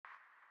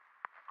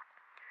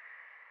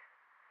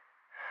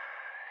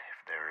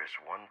There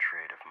is one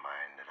trait of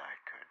mine that I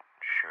could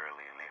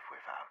surely live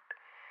without.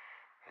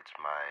 It's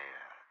my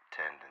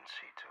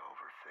tendency to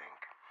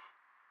overthink.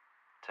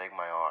 Take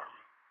my arm,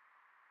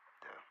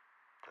 the,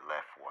 the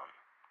left one,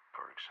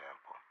 for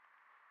example.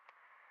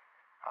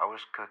 I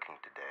was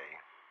cooking today,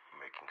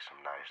 making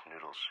some nice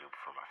noodle soup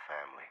for my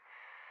family,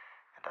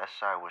 and as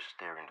I was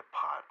stirring the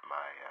pot,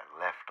 my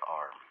left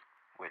arm,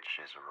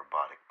 which is a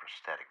robotic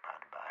prosthetic by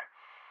the by,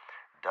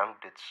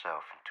 dunked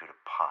itself into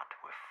the pot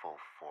with full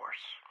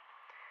force.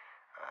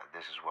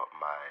 This is what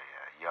my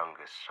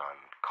youngest son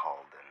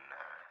called an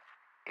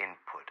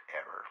input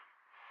error.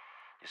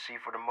 You see,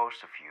 for the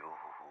most of you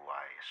who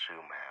I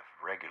assume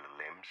have regular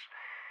limbs,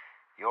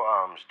 your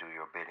arms do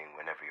your bidding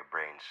whenever your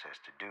brain says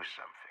to do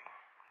something.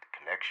 The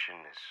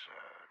connection is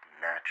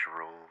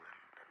natural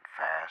and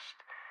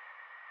fast,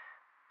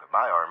 but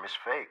my arm is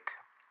fake,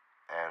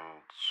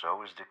 and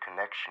so is the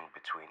connection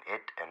between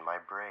it and my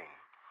brain.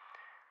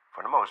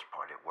 For the most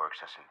part, it works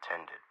as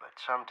intended, but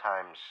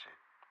sometimes it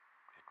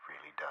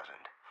really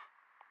doesn't.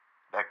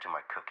 Back to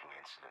my cooking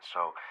incident.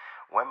 So,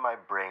 when my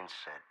brain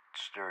said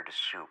stir the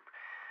soup,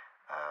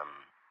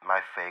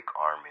 my fake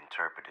arm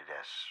interpreted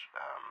as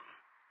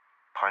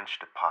punch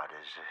the pot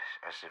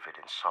as if it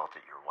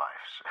insulted your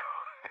wife. So,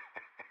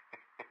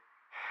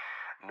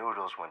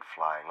 noodles went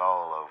flying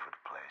all over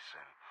the place,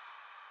 and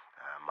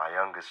my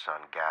youngest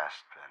son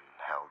gasped and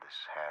held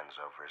his hands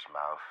over his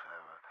mouth.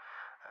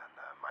 And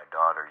my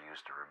daughter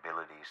used her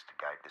abilities to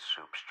guide the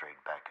soup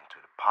straight back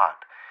into the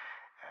pot.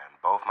 And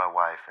both my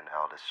wife and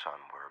eldest son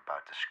were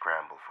about to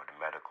scramble for the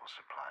medical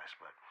supplies,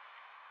 but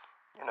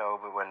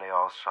when they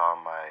all saw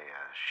my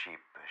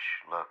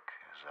sheepish look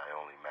as I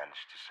only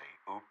managed to say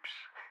oops,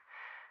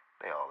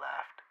 they all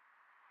laughed.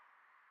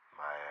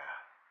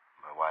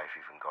 My wife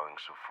even going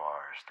so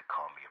far as to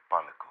call me a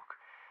pannenkoek,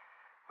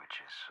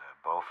 which is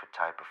both a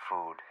type of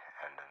food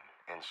and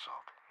an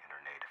insult in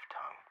her native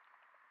tongue.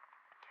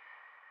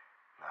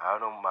 Now, I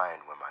don't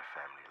mind when my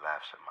family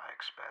laughs at my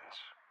expense.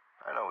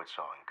 I know it's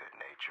all in good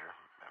nature,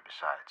 and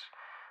besides,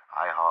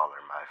 I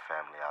holler my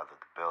family out of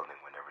the building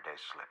whenever they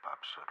slip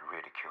up, so the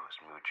ridicule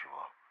is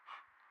mutual.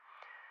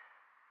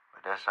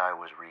 But as I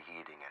was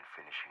reheating and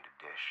finishing the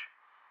dish,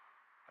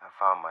 I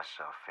found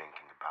myself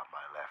thinking about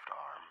my left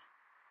arm.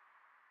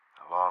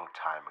 A long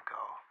time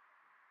ago,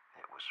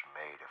 it was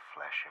made of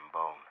flesh and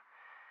bone.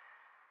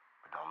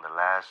 But on the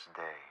last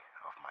day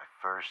of my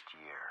first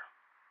year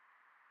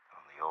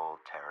on the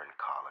old Terran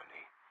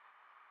colony,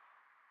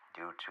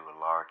 due to a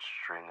large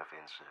string of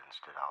incidents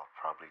that I'll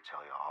probably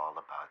tell you all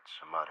about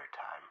some other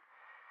time,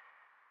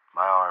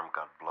 my arm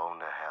got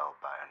blown to hell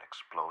by an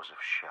explosive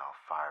shell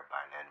fired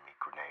by an enemy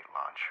grenade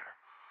launcher.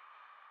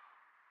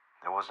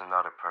 There was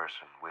another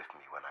person with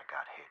me when I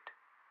got hit,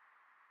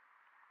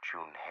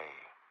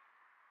 Chun-Hei.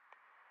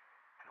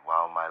 And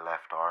while my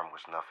left arm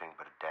was nothing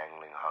but a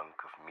dangling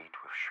hunk of meat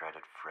with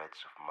shredded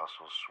threads of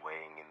muscle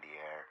swaying in the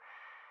air,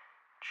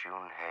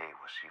 Chun-Hei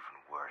was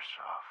even worse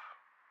off.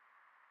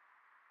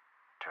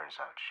 Turns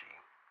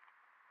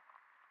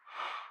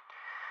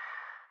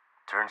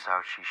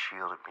out she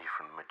shielded me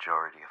from the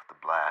majority of the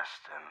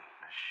blast, and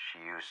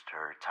she used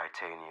her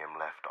titanium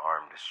left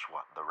arm to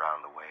swat the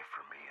round away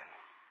from me.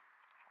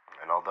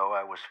 And although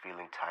I was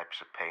feeling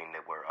types of pain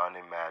that were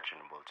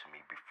unimaginable to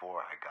me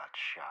before I got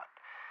shot,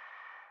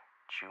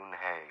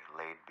 Chun-Hei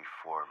laid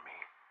before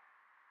me,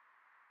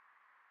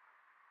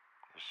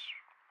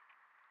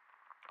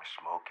 a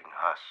smoking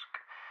husk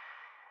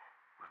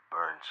with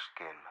burned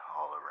skin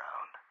all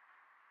around.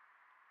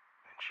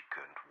 She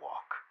couldn't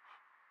walk.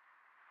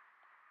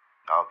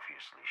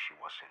 Obviously, she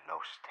was in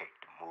no state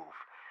to move.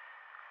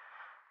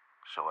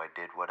 So I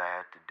did what I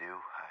had to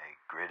do.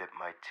 I gritted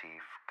my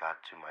teeth,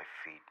 got to my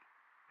feet,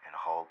 and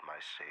hauled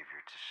my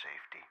savior to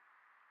safety.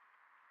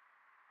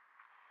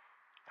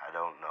 I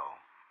don't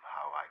know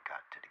how I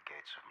got to the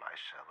gates of my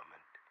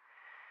settlement.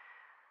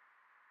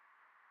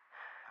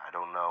 I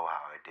don't know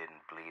how I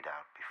didn't bleed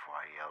out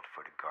before I yelled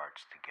for the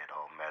guards to get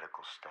all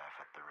medical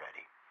staff at the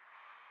ready.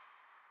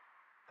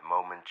 The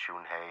moment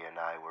Chun-Hei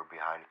and I were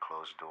behind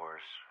closed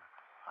doors,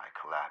 I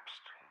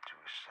collapsed into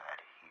a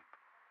sad heap.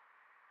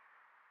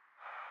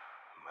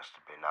 I must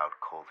have been out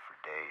cold for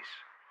days.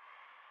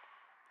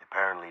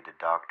 Apparently, the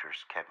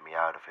doctors kept me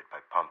out of it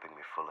by pumping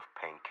me full of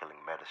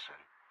pain-killing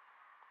medicine.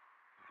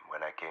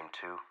 When I came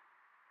to,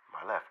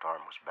 my left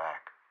arm was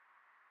back,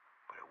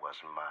 but it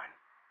wasn't mine.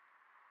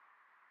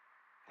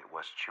 It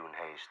was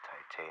Chun-Hei's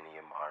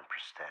titanium arm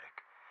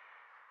prosthetic.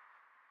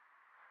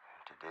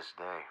 And to this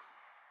day,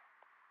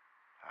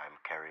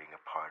 I'm carrying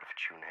a part of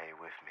Chun-Hei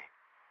with me.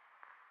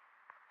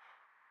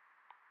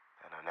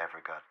 And I never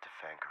got to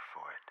thank her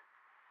for it.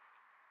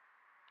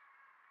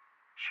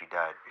 She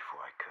died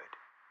before I could.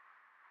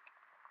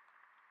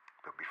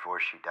 But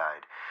before she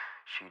died,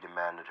 she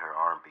demanded her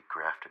arm be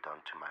grafted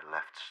onto my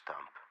left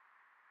stump.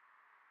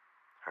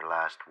 Her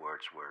last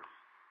words were,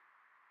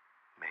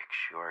 "Make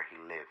sure he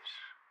lives.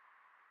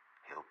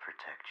 He'll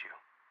protect you."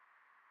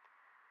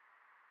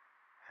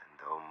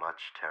 And though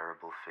much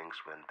terrible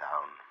things went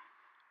down,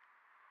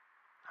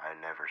 I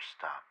never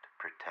stopped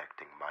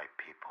protecting my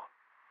people.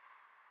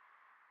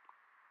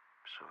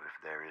 So if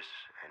there is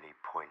any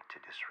point to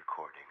this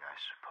recording, I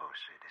suppose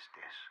it is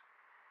this.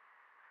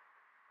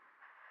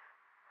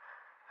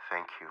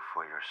 Thank you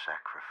for your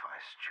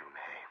sacrifice,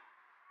 Junhei.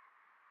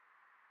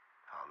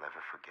 I'll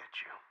never forget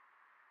you.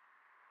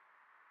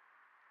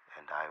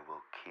 And I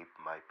will keep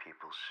my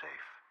people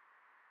safe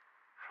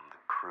from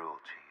the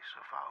cruelties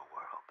of our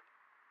world.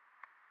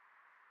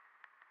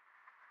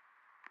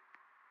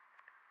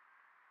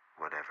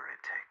 Whatever